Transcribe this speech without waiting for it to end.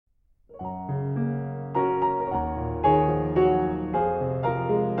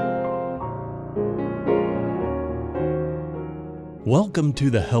Welcome to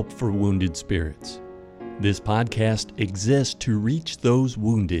the Help for Wounded Spirits. This podcast exists to reach those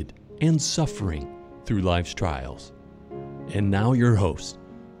wounded and suffering through life's trials. And now your hosts,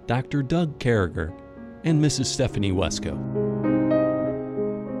 Dr. Doug Carragher and Mrs. Stephanie Wesco.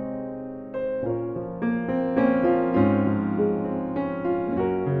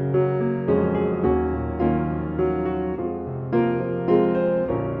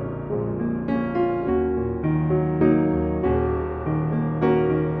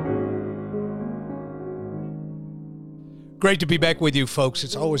 Great to be back with you, folks.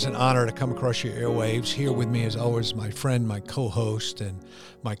 It's always an honor to come across your airwaves. Here with me, as always, my friend, my co-host, and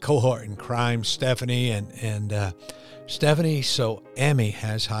my cohort in crime, Stephanie. And Stephanie, so Emmy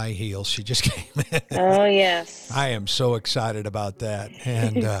has high heels. She just came in. Oh, yes. I am so excited about that.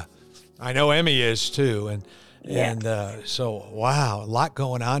 And I know Emmy is, too. And so, wow, a lot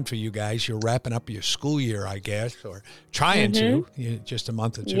going on for you guys. You're wrapping up your school year, I guess, or trying to. You're just a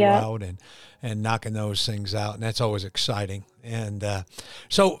month or two out and knocking those things out, and that's always exciting. And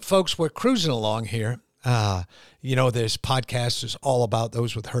so, folks, we're cruising along here. This podcast is all about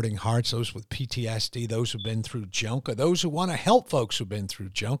those with hurting hearts, those with PTSD, those who've been through junk, or those who want to help folks who've been through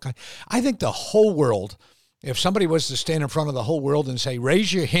junk. I think the whole world, if somebody was to stand in front of the whole world and say,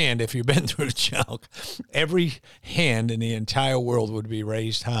 raise your hand if you've been through junk, every hand in the entire world would be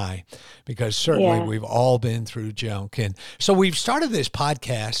raised high, because certainly we've all been through junk. And so we've started this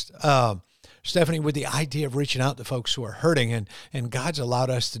podcast, Stephanie, with the idea of reaching out to folks who are hurting, and God's allowed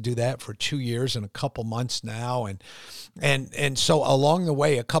us to do that for 2 years and a couple months now. And so along the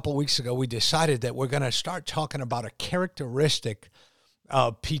way, a couple weeks ago, we decided that we're going to start talking about a characteristic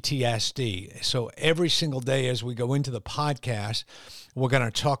of PTSD. So every single day as we go into the podcast, we're going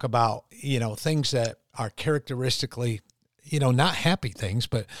to talk about, things that are characteristically, not happy things,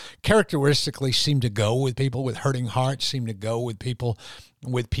 but characteristically seem to go with people with hurting hearts, seem to go with people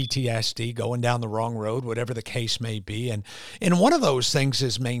with PTSD, going down the wrong road, whatever the case may be. And one of those things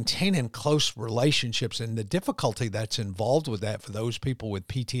is maintaining close relationships and the difficulty that's involved with that for those people with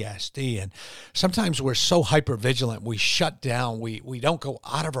PTSD. And sometimes we're so hypervigilant, we shut down, we don't go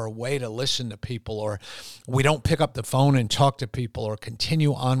out of our way to listen to people, or we don't pick up the phone and talk to people, or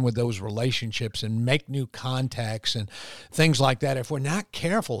continue on with those relationships and make new contacts and things like that. If we're not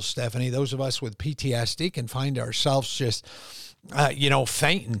careful, Stephanie, those of us with PTSD can find ourselves just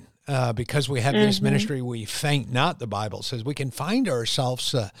fainting, because we have this ministry, we faint not, the Bible says. We can find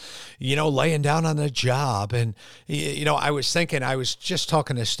ourselves, laying down on the job. And, I was just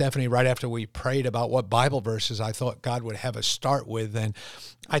talking to Stephanie right after we prayed about what Bible verses I thought God would have us start with. And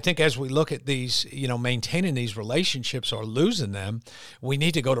I think as we look at these, maintaining these relationships or losing them, we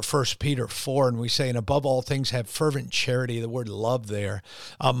need to go to 1 Peter 4, and we say, and above all things, have fervent charity, the word love there,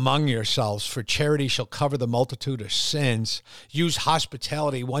 among yourselves, for charity shall cover the multitude of sins. Use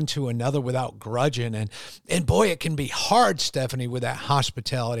hospitality one to another without grudging. And boy, it can be hard, Stephanie, with that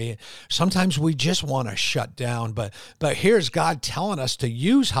hospitality. Sometimes we just want to shut down, but here's God telling us to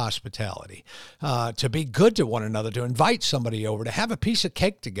use hospitality, to be good to one another, to invite somebody over, to have a piece of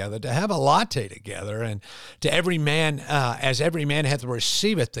cake together, to have a latte together, and to every man, as every man hath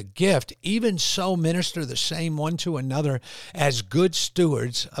receiveth the gift, even so minister the same one to another as good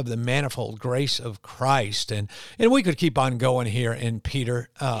stewards of the manifold grace of Christ. And we could keep on going here in Peter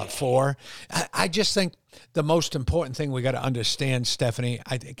 4. I just think the most important thing we got to understand, Stephanie,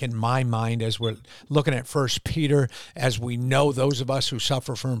 I think in my mind, as we're looking at 1 Peter, as we know those of us who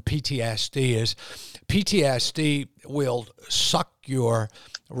suffer from PTSD, is PTSD will suck your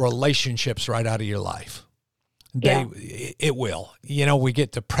relationships right out of your life. It will. We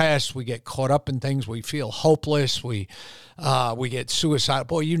get depressed, we get caught up in things, we feel hopeless, we get suicidal.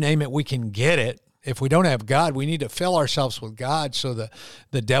 Boy, you name it, we can get it. If we don't have God, we need to fill ourselves with God so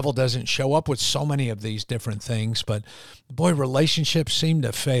the devil doesn't show up with so many of these different things. But boy, relationships seem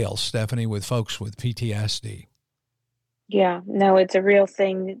to fail, Stephanie, with folks with PTSD. Yeah, no, it's a real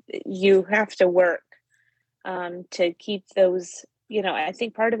thing. You have to work to keep those, I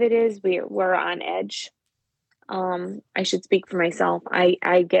think part of it is we're on edge. I should speak for myself.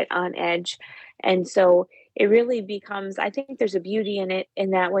 I get on edge. And so it really becomes, I think there's a beauty in it,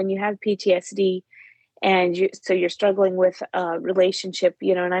 in that when you have PTSD and you're struggling with a relationship,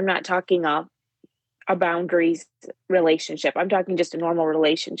 and I'm not talking a boundaries relationship. I'm talking just a normal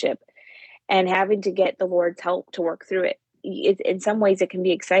relationship, and having to get the Lord's help to work through it. In some ways it can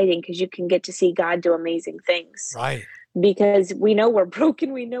be exciting because you can get to see God do amazing things. Right. Because we know we're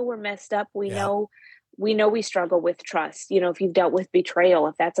broken. We know we're messed up. We know we know we struggle with trust. If you've dealt with betrayal,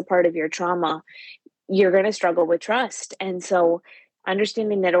 if that's a part of your trauma, you're going to struggle with trust. And so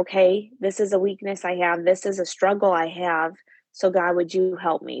understanding that, okay, this is a weakness I have, this is a struggle I have. So God, would you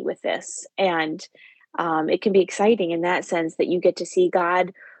help me with this? And it can be exciting in that sense that you get to see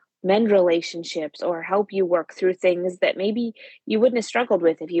God mend relationships or help you work through things that maybe you wouldn't have struggled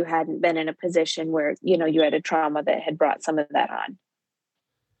with if you hadn't been in a position where, you had a trauma that had brought some of that on.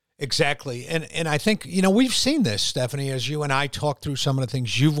 Exactly. And I think, we've seen this, Stephanie, as you and I talk through some of the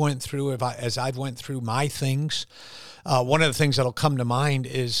things you've went through, as I've went through my things. One of the things that'll come to mind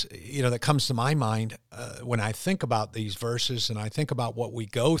is, that comes to my mind when I think about these verses and I think about what we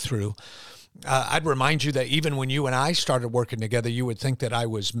go through. I'd remind you that even when you and I started working together, you would think that I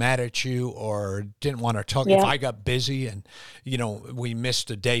was mad at you or didn't want to talk. Yeah. If I got busy and, we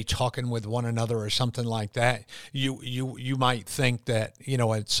missed a day talking with one another or something like that, you might think that,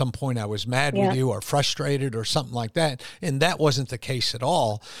 at some point I was mad with you or frustrated or something like that. And that wasn't the case at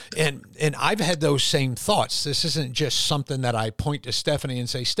all. And I've had those same thoughts. This isn't just something that I point to Stephanie and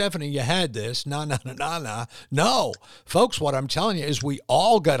say, Stephanie, you had this. No. No, folks, what I'm telling you is we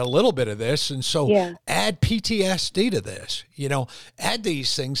all got a little bit of this. And so add PTSD to this, add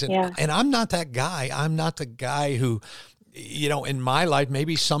these things. And I'm not that guy. I'm not the guy who, in my life,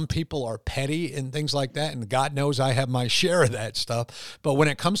 maybe some people are petty and things like that. And God knows I have my share of that stuff. But when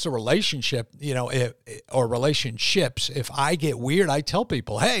it comes to relationship, or relationships, if I get weird, I tell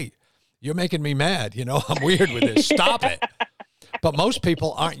people, hey, you're making me mad. I'm weird with this. Stop it. But most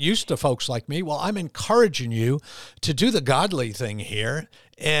people aren't used to folks like me. Well, I'm encouraging you to do the godly thing here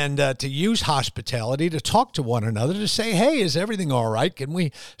and to use hospitality, to talk to one another, to say, hey, is everything all right? Can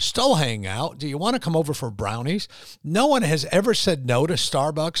we still hang out? Do you want to come over for brownies? No one has ever said no to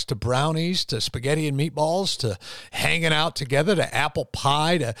Starbucks, to brownies, to spaghetti and meatballs, to hanging out together, to apple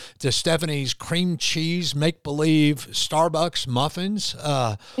pie, to Stephanie's cream cheese, make-believe Starbucks muffins,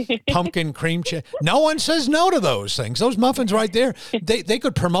 pumpkin cream cheese. No one says no to those things. Those muffins right there, they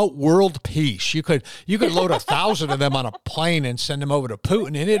could promote world peace. You could load 1,000 of them on a plane and send them over to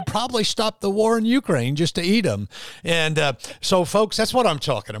Putin, and it'd probably stop the war in Ukraine just to eat them. And so, folks, that's what I'm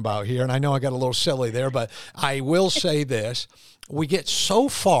talking about here. And I know I got a little silly there, but I will say this. We get so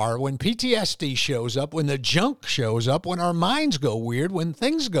far when PTSD shows up, when the junk shows up, when our minds go weird, when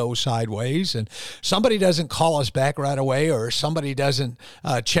things go sideways and somebody doesn't call us back right away or somebody doesn't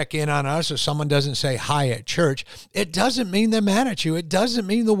check in on us or someone doesn't say hi at church, it doesn't mean they're mad at you. It doesn't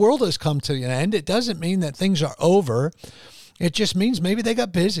mean the world has come to an end. It doesn't mean that things are over. It just means maybe they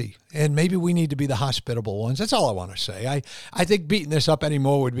got busy and maybe we need to be the hospitable ones. That's all I want to say. I think beating this up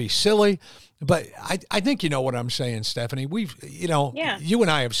anymore would be silly, but I think you know what I'm saying, Stephanie. We've, you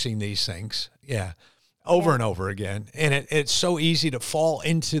and I have seen these things. Over and over again. And it's so easy to fall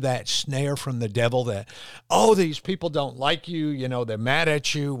into that snare from the devil that, these people don't like you, they're mad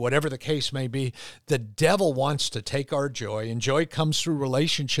at you, whatever the case may be. The devil wants to take our joy, and joy comes through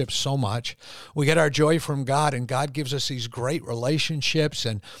relationships so much. We get our joy from God, and God gives us these great relationships.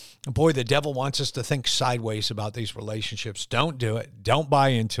 And boy, the devil wants us to think sideways about these relationships. Don't do it. Don't buy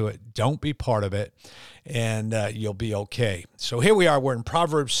into it. Don't be part of it. And you'll be okay. So here we are. We're in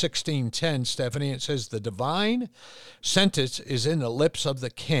Proverbs 16:10, Stephanie. It says, the divine sentence is in the lips of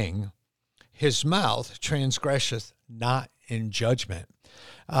the king. His mouth transgresseth not in judgment.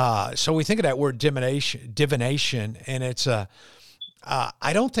 So we think of that word divination, and it's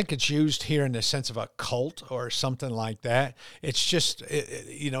I don't think it's used here in the sense of a cult or something like that. It's just,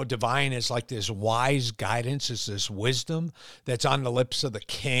 divine is like this wise guidance. It's this wisdom that's on the lips of the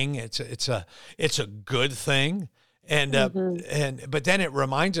king. It's a good thing. And, but then it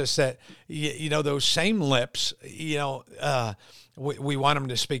reminds us that, those same lips, we want them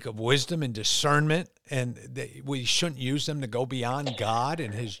to speak of wisdom and discernment, and we shouldn't use them to go beyond God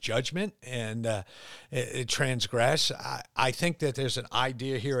and his judgment and transgress. I think that there's an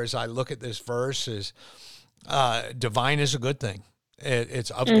idea here as I look at this verse is divine is a good thing.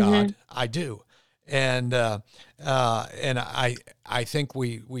 It's of God. I do. And I think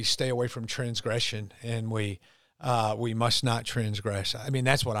we stay away from transgression, and we must not transgress. I mean,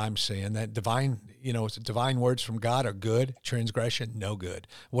 that's what I'm saying. That divine words from God are good. Transgression, no good.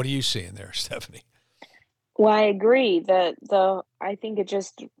 What are you seeing there, Stephanie? Well, I agree. I think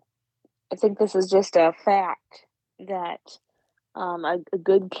this is just a fact that a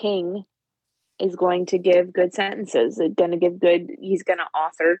good king is going to give good sentences. He's going to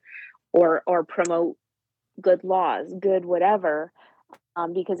author or promote good laws, good whatever.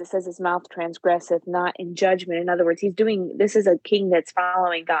 Because it says his mouth transgresseth not in judgment. In other words, this is a king that's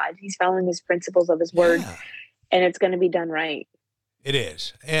following God. He's following his principles of his word, and it's going to be done right. It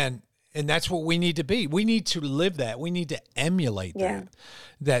is. And And that's what we need to be. We need to live that. We need to emulate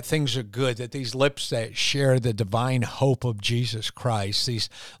that things are good, that these lips that share the divine hope of Jesus Christ, these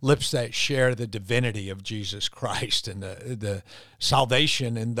lips that share the divinity of Jesus Christ and the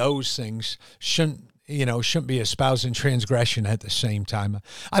salvation and those things shouldn't be espousing transgression at the same time.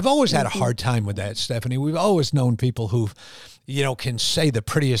 I've always had a hard time with that, Stephanie. We've always known people who, can say the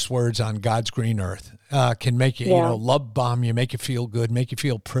prettiest words on God's green earth, can make you, love bomb you, make you feel good, make you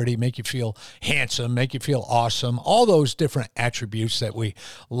feel pretty, make you feel handsome, make you feel awesome, all those different attributes that we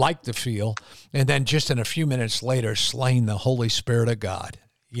like to feel. And then just in a few minutes later, slain the Holy Spirit of God,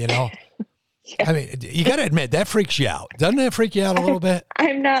 I mean, you got to admit, that freaks you out. Doesn't that freak you out a little bit?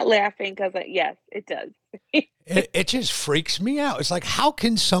 I'm not laughing because, yes, it does. It just freaks me out. It's like, how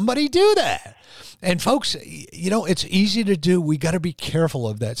can somebody do that? And folks, it's easy to do. We got to be careful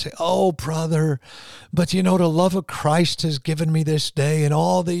of that. Say, oh, brother, but the love of Christ has given me this day and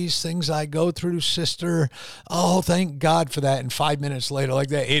all these things I go through, sister. Oh, thank God for that. And 5 minutes later, like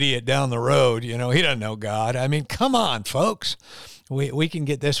that idiot down the road, he doesn't know God. I mean, come on, folks. We can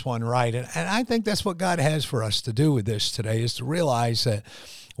get this one right. And I think that's what God has for us to do with this today, is to realize that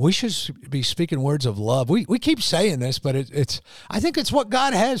we should be speaking words of love. We keep saying this, but I think it's what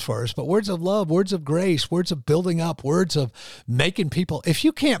God has for us. But words of love, words of grace, words of building up, words of making people. If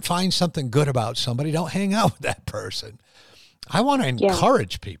you can't find something good about somebody, don't hang out with that person. I want to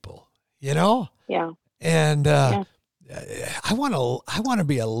encourage people, Yeah. And I want to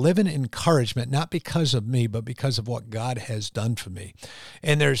be a living encouragement, not because of me, but because of what God has done for me.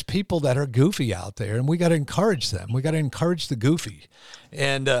 And there's people that are goofy out there, and we got to encourage them. We got to encourage the goofy.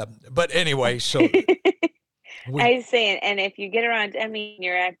 And but anyway, so I was saying, and if you get around Emmy and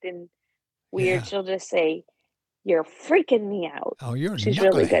you're acting weird, she'll just say, "You're freaking me out." Oh, you're She's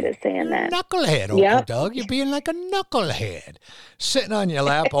really good at saying that. Knucklehead, Uncle Doug. You're being like a knucklehead. Sitting on your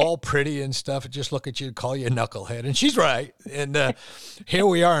lap all pretty and stuff, and just look at you and call you a knucklehead. And she's right. And here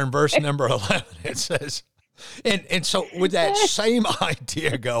we are in verse number 11. It says, and so with that same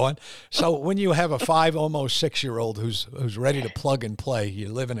idea going, so when you have a 5, almost 6-year-old who's ready to plug and play, you're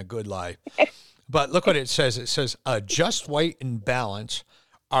living a good life. But look what it says. It says, a just weight and balance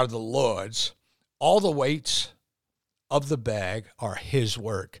are the Lord's. All the weights of the bag are his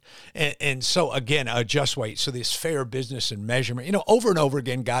work. And so again, a just weight. So this fair business and measurement, over and over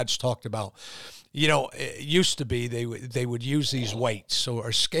again, God's talked about, it used to be they would use these weights. So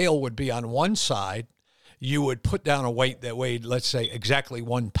a scale would be on one side. You would put down a weight that weighed, let's say, exactly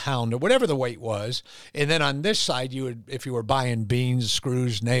 1 pound or whatever the weight was. And then on this side, you would, if you were buying beans,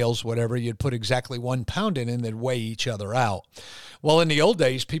 screws, nails, whatever, you'd put exactly 1 pound in and they'd weigh each other out. Well, in the old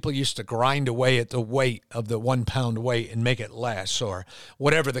days, people used to grind away at the weight of the 1 pound weight and make it less, or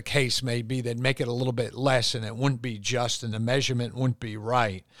whatever the case may be, they'd make it a little bit less and it wouldn't be just and the measurement wouldn't be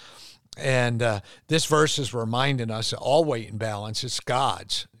right. And this verse is reminding us that all weight and balance is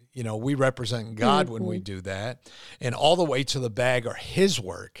God's. We represent God when we do that. And all the weights of the bag are his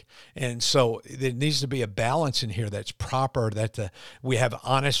work. And so there needs to be a balance in here that's proper, that we have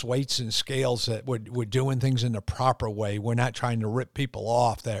honest weights and scales, that we're doing things in the proper way. We're not trying to rip people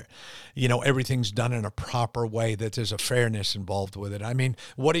off, that, everything's done in a proper way, that there's a fairness involved with it. I mean,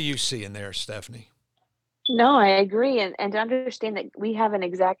 what do you see in there, Stephanie? No, I agree. And to understand that we have an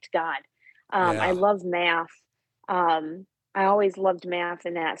exact God. I love math. I always loved math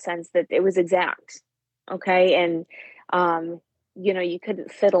in that sense, that it was exact. Okay. And, you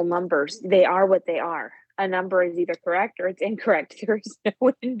couldn't fiddle numbers. They are what they are. A number is either correct or it's incorrect. There's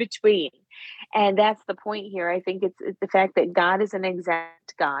no in between. And that's the point here. I think it's the fact that God is an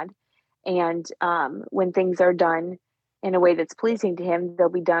exact God. And when things are done in a way that's pleasing to him, they'll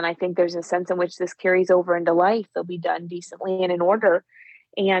be done. I think there's a sense in which this carries over into life. They'll be done decently and in order.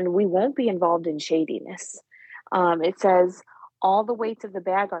 And we won't be involved in shadiness. It says all the weights of the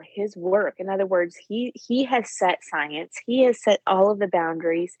bag are his work. In other words, he has set science. He has set all of the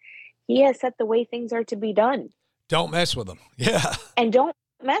boundaries. He has set the way things are to be done. Don't mess with them. Yeah. And don't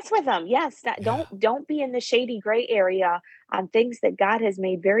mess with them. Yes. Don't be in the shady gray area on things that God has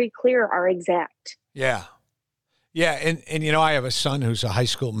made very clear are exact. Yeah. Yeah, and I have a son who's a high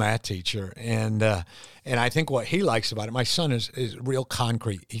school math teacher, and I think what he likes about it, my son is real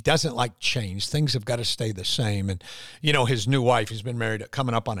concrete. He doesn't like change. Things have got to stay the same. And, his new wife, he's been married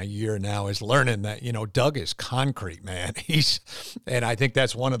coming up on a year now, is learning that, Doug is concrete, man. And I think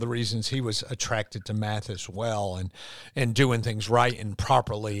that's one of the reasons he was attracted to math as well, and doing things right and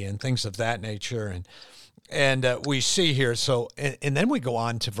properly and things of that nature. And we see here, and then we go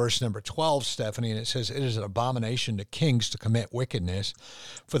on to verse number 12, Stephanie, and it says, it is an abomination to kings to commit wickedness,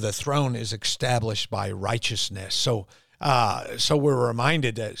 for the throne is established by righteousness. So So we're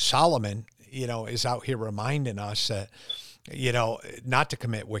reminded that Solomon, is out here reminding us that, not to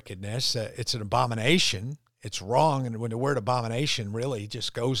commit wickedness. It's an abomination. It's wrong. And when the word abomination really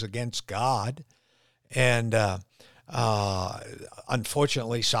just goes against God. And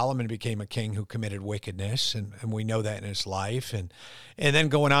unfortunately, Solomon became a king who committed wickedness, and we know that in his life. And then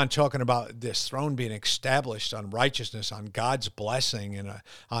going on talking about this throne being established on righteousness, on God's blessing, and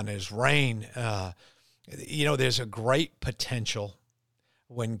on his reign. There's a great potential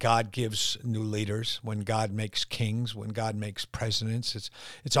when God gives new leaders, when God makes kings, when God makes presidents.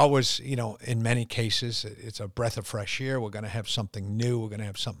 It's always, in many cases, it's a breath of fresh air. We're going to have something new. We're going to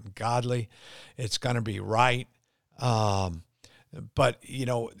have something godly. It's going to be right. But,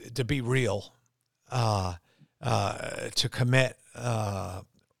 to be real, to commit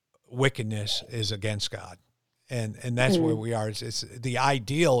wickedness is against God. And that's where we are. It's the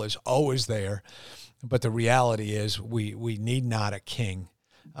ideal is always there, but the reality is we need not a king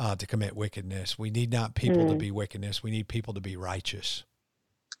to commit wickedness. We need not people to be wickedness. We need people to be righteous.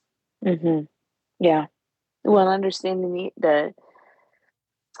 Mm-hmm. Yeah. Well, understanding that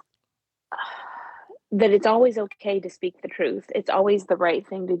it's always okay to speak the truth. It's always the right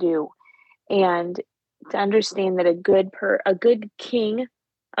thing to do. And to understand that a good king,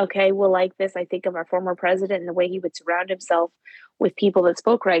 okay, will like this. I think of our former president and the way he would surround himself with people that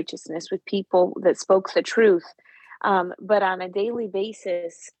spoke righteousness, with people that spoke the truth. But on a daily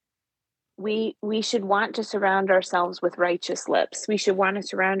basis, we should want to surround ourselves with righteous lips. We should want to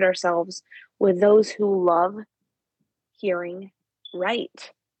surround ourselves with those who love hearing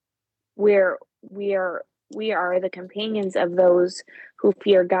right. Where we are the companions of those who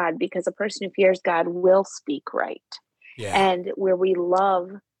fear God, because a person who fears God will speak right. Yeah. And where we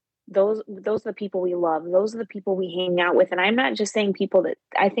love those are the people we love. Those are the people we hang out with. And I'm not just saying people that,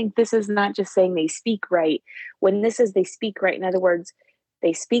 I think this is not just saying they speak right. When this is they speak right, in other words,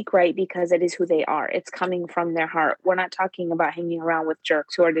 they speak right because it is who they are. It's coming from their heart. We're not talking about hanging around with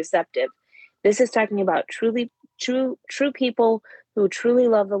jerks who are deceptive. This is talking about true people who truly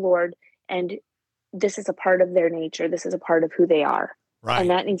love the Lord, and this is a part of their nature. This is a part of who they are. Right. And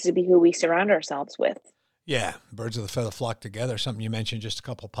that needs to be who we surround ourselves with. Yeah, birds of the feather flock together, something you mentioned just a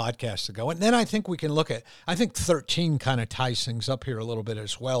couple podcasts ago. And then I think we can look at, I think 13 kind of ties things up here a little bit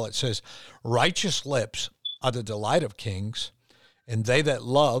as well. It says, righteous lips are the delight of kings, and they that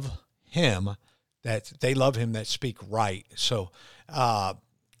love him, that they love him that speak right. So,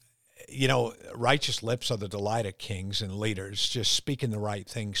 righteous lips are the delight of kings and leaders, just speaking the right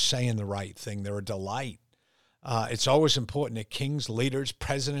thing, saying the right thing. They're a delight. It's always important that kings, leaders,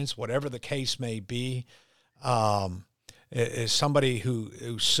 presidents, whatever the case may be, is somebody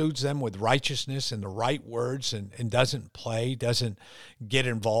who soothes them with righteousness and the right words and doesn't play, doesn't get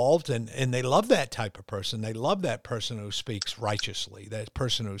involved. And they love that type of person. They love that person who speaks righteously, that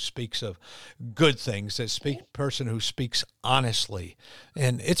person who speaks of good things, person who speaks honestly.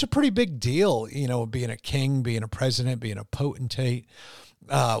 And it's a pretty big deal, being a king, being a president, being a potentate.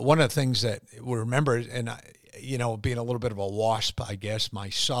 One of the things that we remember, and being a little bit of a wasp, I guess,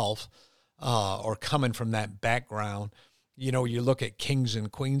 myself, or coming from that background, you look at kings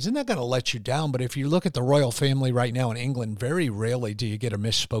and queens, and they're going to let you down. But if you look at the royal family right now in England, very rarely do you get a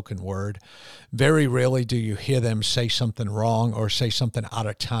misspoken word. Very rarely do you hear them say something wrong or say something out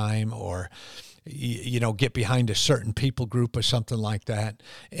of time or get behind a certain people group or something like that.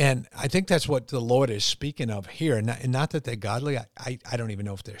 And I think that's what the Lord is speaking of here. And not that they're godly. I don't even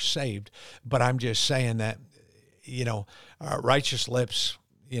know if they're saved, but I'm just saying that, righteous lips,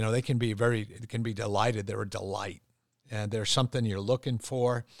 they can be delighted. They're a delight. And there's something you're looking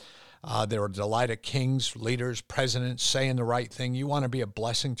for. They're a delight of kings, leaders, presidents, saying the right thing. You want to be a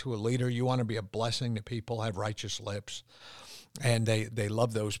blessing to a leader. You want to be a blessing to people, have righteous lips. And they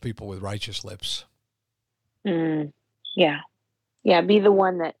love those people with righteous lips. Yeah. Yeah, be the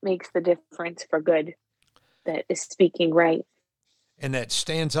one that makes the difference for good, that is speaking right. And that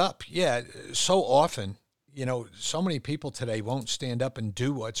stands up. Yeah, so often, so many people today won't stand up and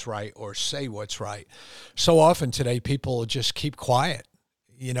do what's right or say what's right. So often today, people just keep quiet,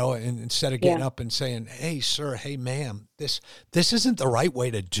 and instead of getting up and saying, hey, sir, hey, ma'am, this isn't the right way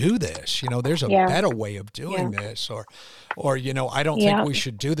to do this. There's a better way of doing this. Or I don't think we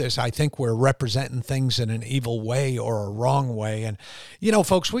should do this. I think we're representing things in an evil way or a wrong way. And,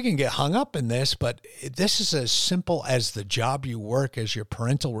 folks, we can get hung up in this, but this is as simple as the job you work, as your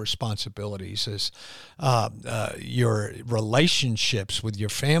parental responsibilities, as your relationships with your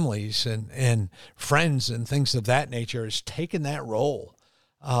families and friends and things of that nature, is taking that role.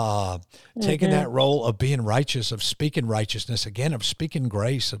 taking that role of being righteous, of speaking righteousness, again, of speaking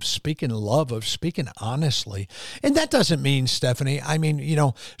grace, of speaking love, of speaking honestly. And that doesn't mean, Stephanie, I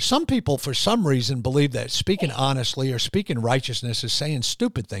mean, some people for some reason believe that speaking honestly or speaking righteousness is saying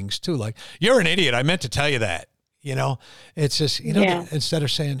stupid things too. Like, you're an idiot. I meant to tell you that. It's just, instead of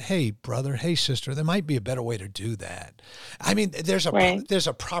saying, hey, brother, hey, sister, there might be a better way to do that. I mean, there's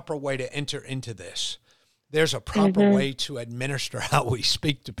a proper way to enter into this. There's a proper way to administer how we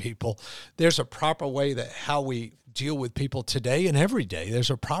speak to people. There's a proper way that how we deal with people today and every day.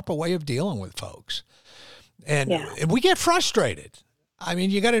 There's a proper way of dealing with folks. And we get frustrated. I mean,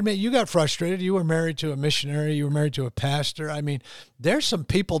 you got to admit, you got frustrated. You were married to a missionary. You were married to a pastor. I mean, there's some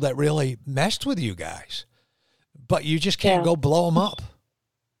people that really messed with you guys. But you just can't go blow them up.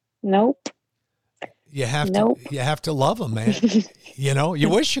 Nope. You have to love them, man. You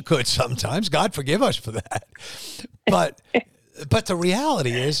wish you could sometimes. God forgive us for that. But the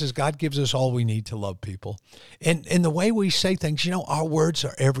reality is God gives us all we need to love people. And the way we say things, our words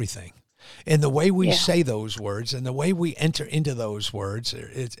are everything. And the way we say those words and the way we enter into those words,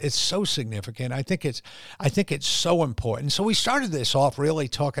 it's so significant. I think it's so important. So we started this off really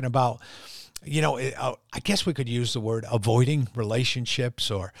talking about, I guess we could use the word avoiding relationships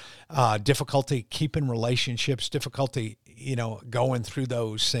or difficulty keeping relationships, difficulty, going through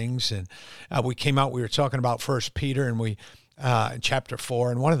those things. And we were talking about 1 Peter and we chapter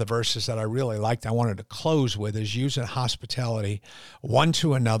 4. And one of the verses that I really liked, I wanted to close with is using hospitality one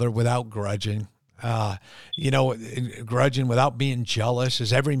to another without grudging. Grudging without being jealous,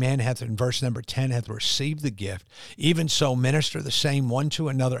 as every man hath, in verse number 10, hath received the gift, even so minister the same one to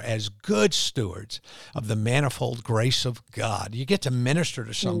another as good stewards of the manifold grace of God. You get to minister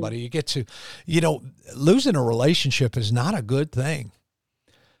to somebody. You get to, losing a relationship is not a good thing.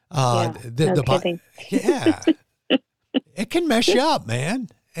 No kidding. It can mess you up, man.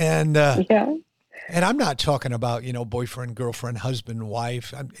 And, and I'm not talking about, boyfriend, girlfriend, husband,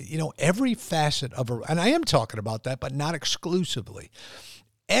 wife, every facet of and I am talking about that, but not exclusively.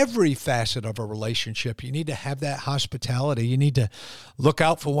 Every facet of a relationship, you need to have that hospitality. You need to look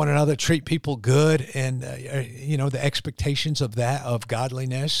out for one another, treat people good, and the expectations of that, of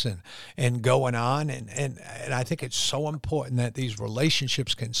godliness and going on. And I think it's so important that these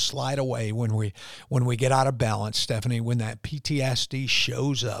relationships can slide away when we get out of balance, Stephanie. When that PTSD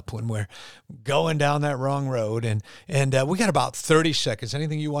shows up, when we're going down that wrong road, and we got about 30 seconds.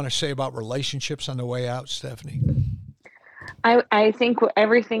 Anything you want to say about relationships on the way out, Stephanie? I think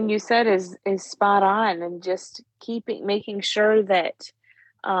everything you said is spot on, and just making sure that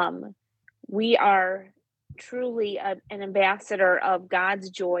we are truly an ambassador of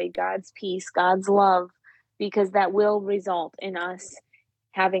God's joy, God's peace, God's love, because that will result in us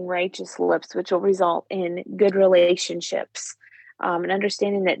having righteous lips, which will result in good relationships. And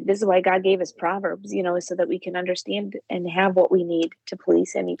understanding that this is why God gave us Proverbs, so that we can understand and have what we need to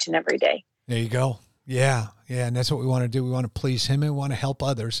please Him each and every day. There you go. Yeah, and that's what we want to do. We want to please Him and we want to help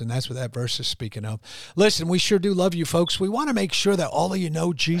others, and that's what that verse is speaking of. Listen, we sure do love you, folks. We want to make sure that all of you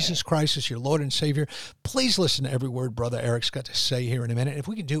know Jesus Christ is your Lord and Savior. Please listen to every word Brother Eric's got to say here in a minute. If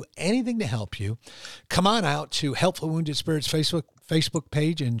we can do anything to help you, come on out to Help for Wounded Spirits Facebook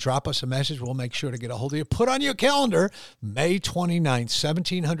page and drop us a message. We'll make sure to get a hold of you. Put on your calendar, May 29th,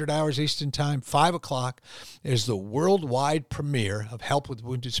 1700 hours Eastern Time, 5 o'clock is the worldwide premiere of Help with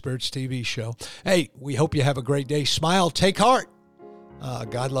Wounded Spirits TV show. Hey, we hope you have a great day. Smile, take heart.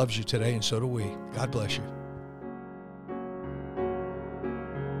 God loves you today, and so do we. God bless you.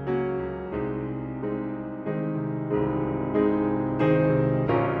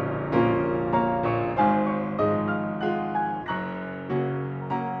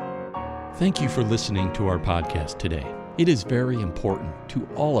 Thank you for listening to our podcast today. It is very important to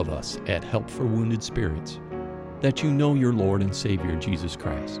all of us at Help for Wounded Spirits that you know your Lord and Savior, Jesus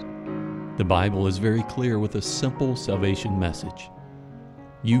Christ. The Bible is very clear with a simple salvation message.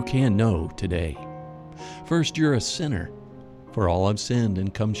 You can know today. First, you're a sinner, for all have sinned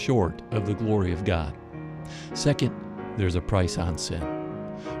and come short of the glory of God. Second, there's a price on sin,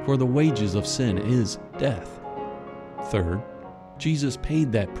 for the wages of sin is death. Third, Jesus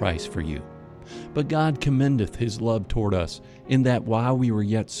paid that price for you. But God commendeth His love toward us, in that while we were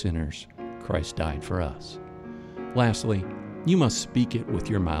yet sinners, Christ died for us. Lastly, you must speak it with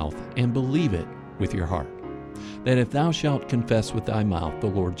your mouth and believe it with your heart, that if thou shalt confess with thy mouth the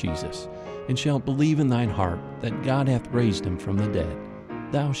Lord Jesus, and shalt believe in thine heart that God hath raised Him from the dead,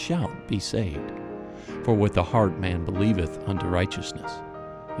 thou shalt be saved. For with the heart man believeth unto righteousness,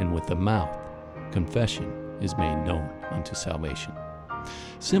 and with the mouth confession is made known unto salvation.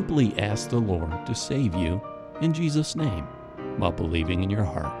 Simply ask the Lord to save you in Jesus' name. while believing in your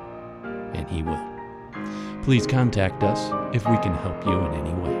heart, and He will. Please contact us if we can help you in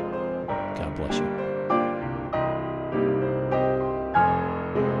any way. God bless you.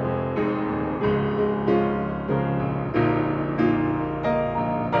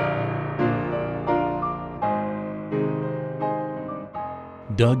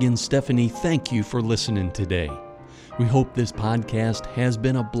 Doug and Stephanie, thank you for listening today. We hope this podcast has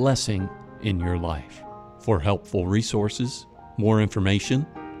been a blessing in your life. For helpful resources, more information,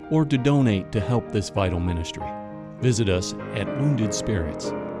 or to donate to help this vital ministry, visit us at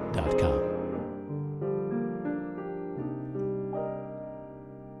woundedspirits.com.